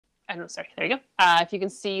I don't know, sorry, there you go. If you can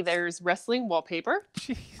see, there's wrestling wallpaper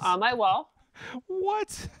Jeez. on my wall.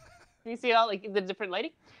 What? You see all like the different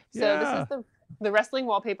lighting? So this Yeah. is the wrestling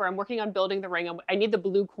wallpaper. I'm working on building the ring. I need the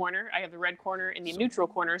blue corner. I have the red corner and the neutral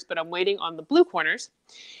corners, but I'm waiting on the blue corners.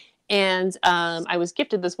 And I was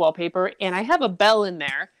gifted this wallpaper, and I have a bell in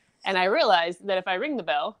there. And I realized that if I ring the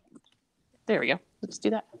bell, there we go. Let's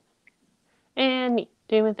do that. And me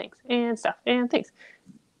doing things and stuff and things.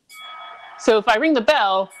 So if I ring the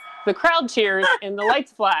bell, the crowd cheers and the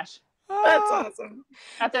lights flash. That's awesome.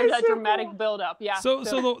 After that dramatic build up, yeah. So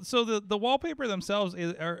the wallpaper themselves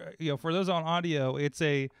are, for those on audio, it's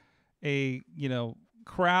a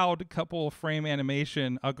crowd couple frame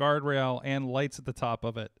animation, a guardrail, and lights at the top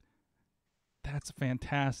of it. That's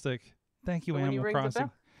fantastic. Thank you, Animal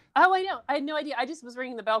Crossing. Oh, I know. I had no idea. I just was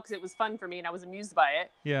ringing the bell because it was fun for me and I was amused by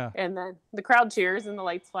it. Yeah. And then the crowd cheers and the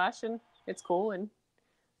lights flash and it's cool. And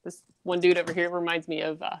this one dude over here reminds me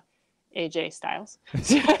of AJ Styles.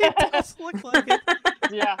 It does look like it.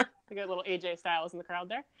 Yeah. I got a little AJ Styles in the crowd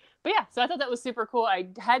there. But yeah, so I thought that was super cool. I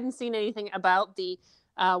hadn't seen anything about the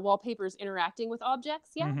wallpapers interacting with objects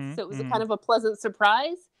yet. Mm-hmm, So it was a kind of a pleasant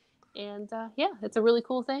surprise. And yeah, it's a really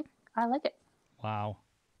cool thing. I like it. Wow.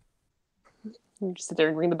 You just sit there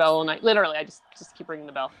and ring the bell all night. Literally, I just keep ringing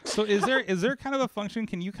the bell. So is there kind of a function?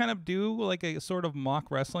 Can you kind of do like a sort of mock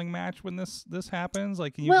wrestling match when this happens?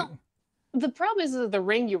 Like, can you? Well, the problem is the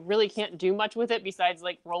ring. You really can't do much with it besides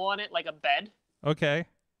like roll on it like a bed. Okay.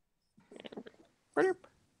 Good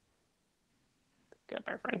up,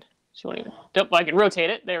 our friend. She won't even. Nope, I can rotate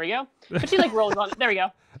it. There we go. But she like rolls on it. There we go.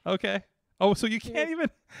 Okay. Oh, so you can't even.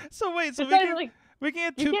 So wait. So we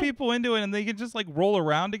can get two people into it, and they can just like roll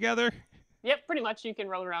around together. Yep, pretty much. You can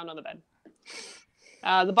roll around on the bed.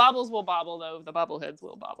 The bobbles will bobble, though. The bobbleheads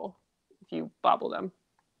will bobble. If you bobble them.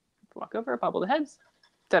 Walk over, bobble the heads.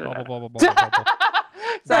 Bobble, bobble, bobble, bobble.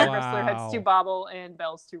 Sorry, Wow. wrestler heads to bobble and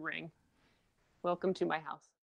bells to ring. Welcome to my house.